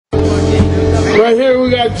Right here we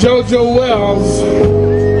got Jojo Wells,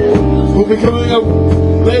 who'll be coming up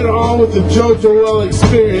later on with the Jojo Well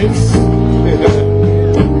experience.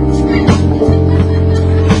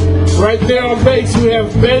 Right there on bass we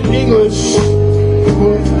have Ben English,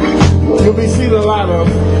 who you'll be seeing a lot of.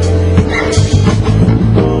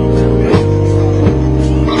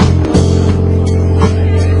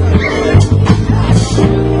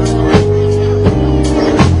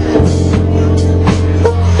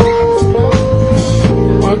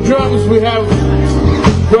 On drums we have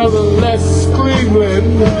Brother Les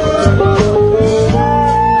Cleveland.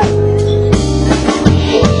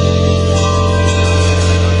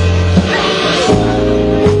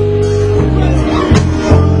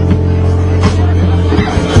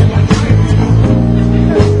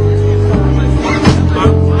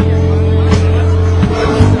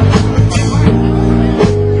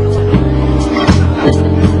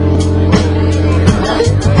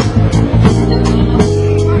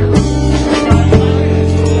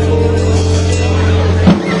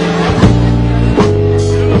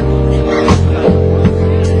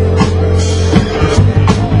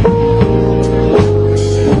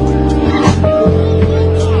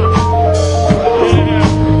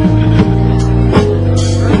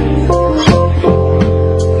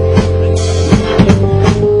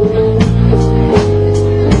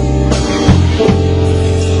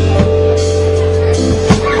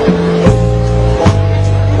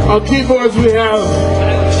 On keyboards we have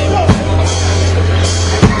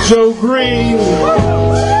Joe Green,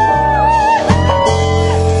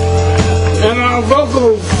 and our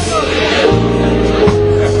vocals,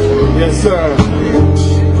 yes sir,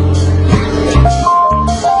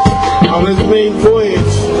 on his main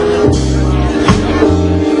voyage,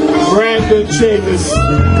 Brandon Chavis.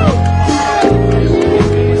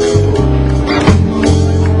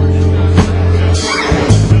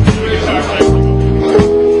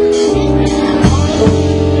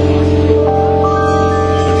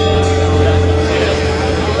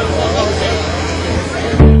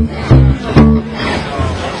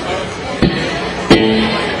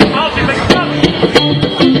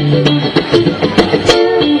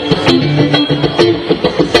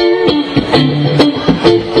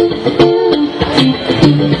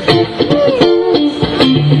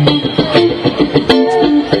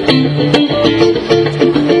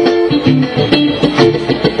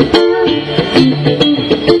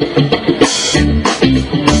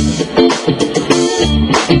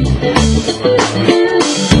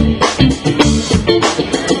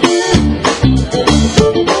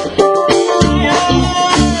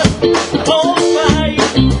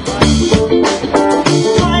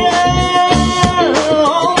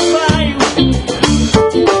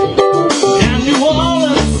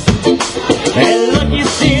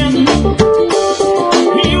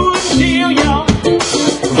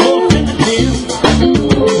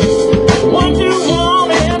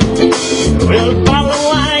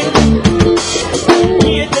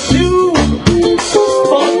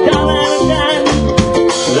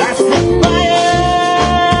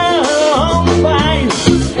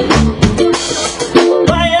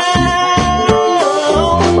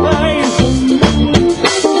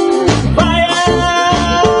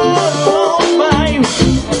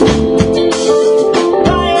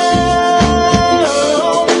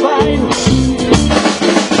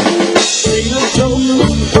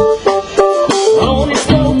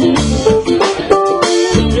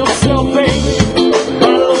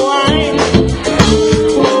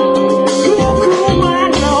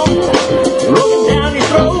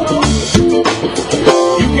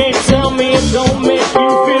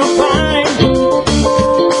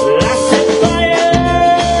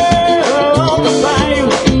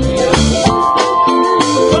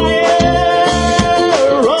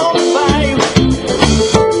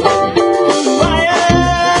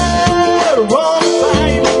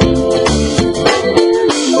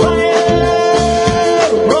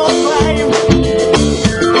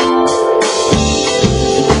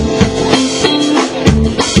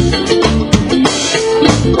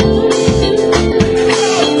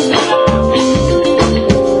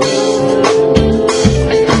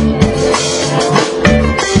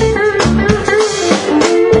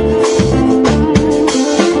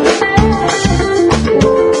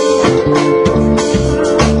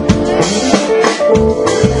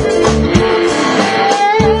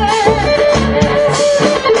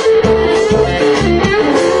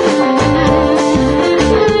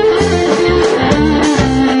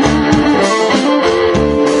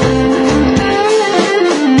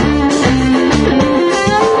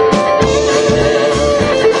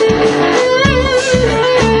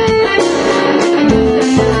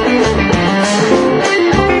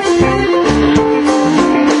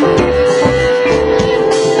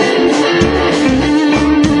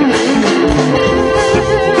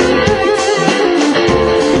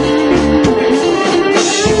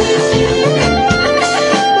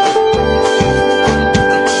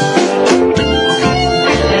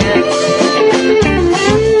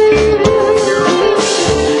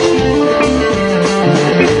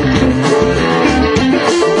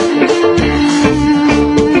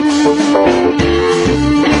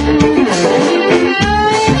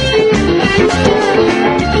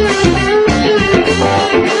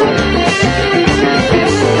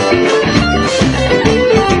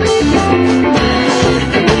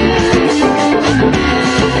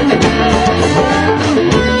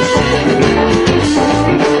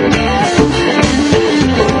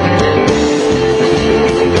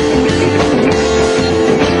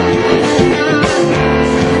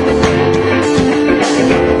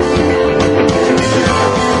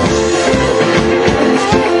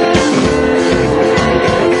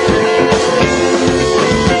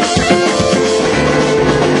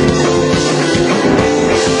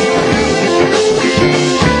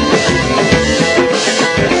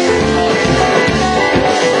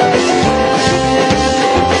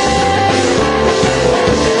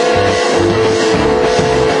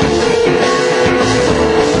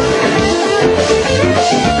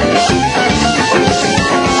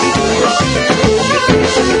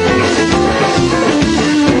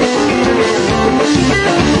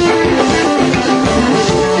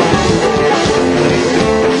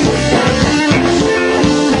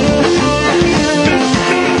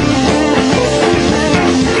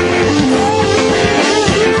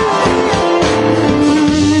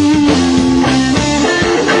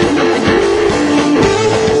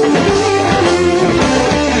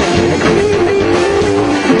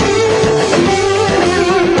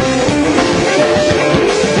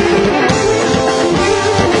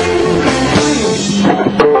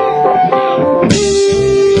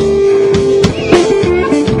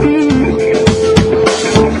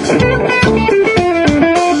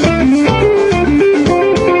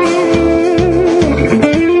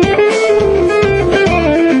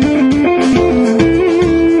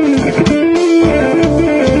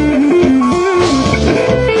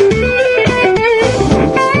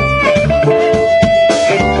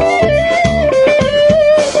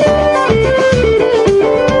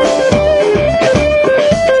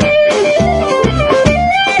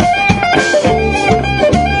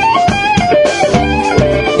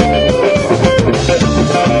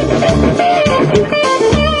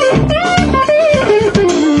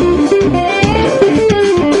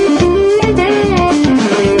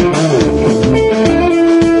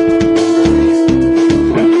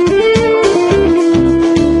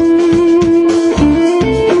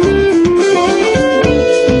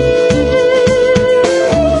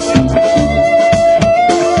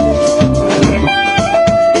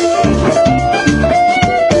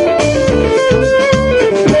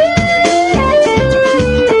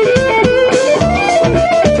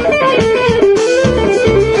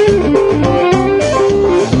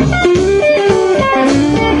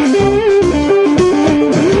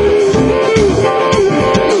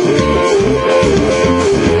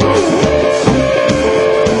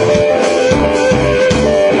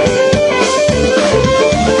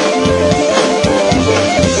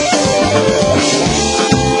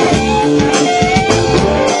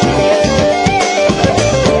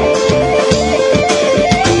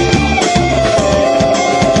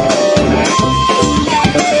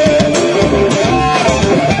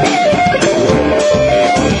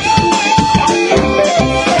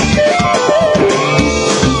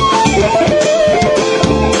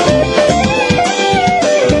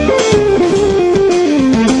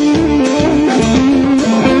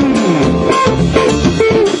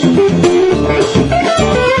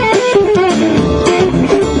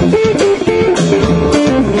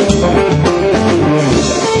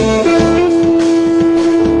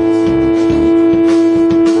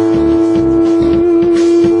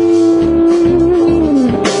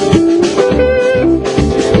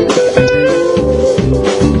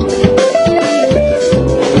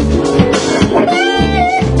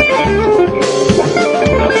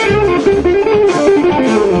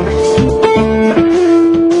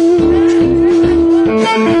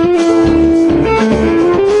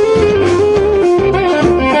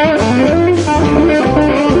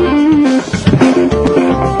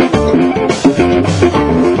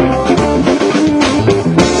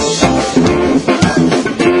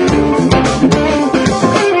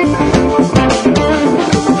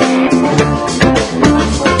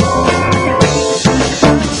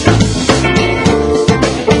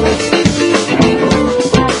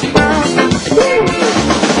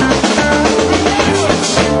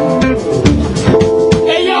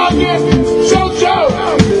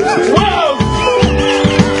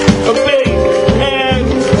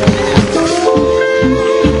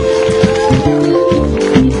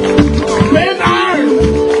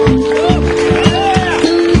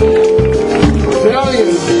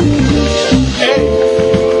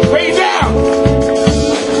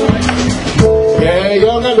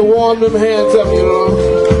 warm them hands up, you know.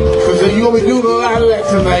 Because you're going to be doing a lot of that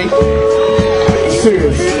tonight.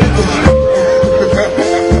 Serious.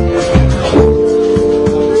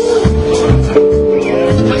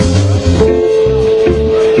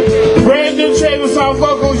 Brandon Travis on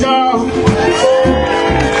vocals, y'all.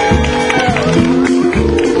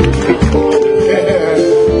 Yeah.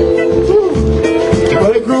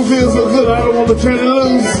 But that groove feels so good, I don't want to turn it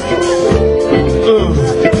loose.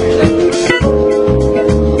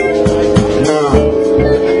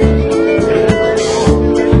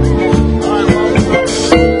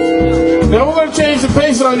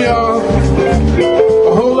 Pace on y'all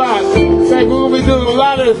a whole lot. In fact, we're going to be doing a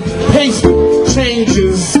lot of pace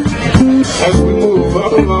changes as we move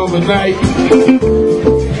up along the night.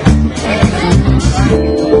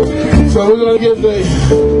 So we're going to get the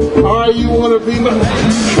Are You Wanna Be My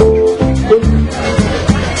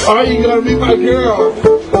Are You Gonna Be My Girl?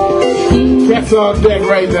 Cats on deck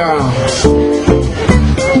right now.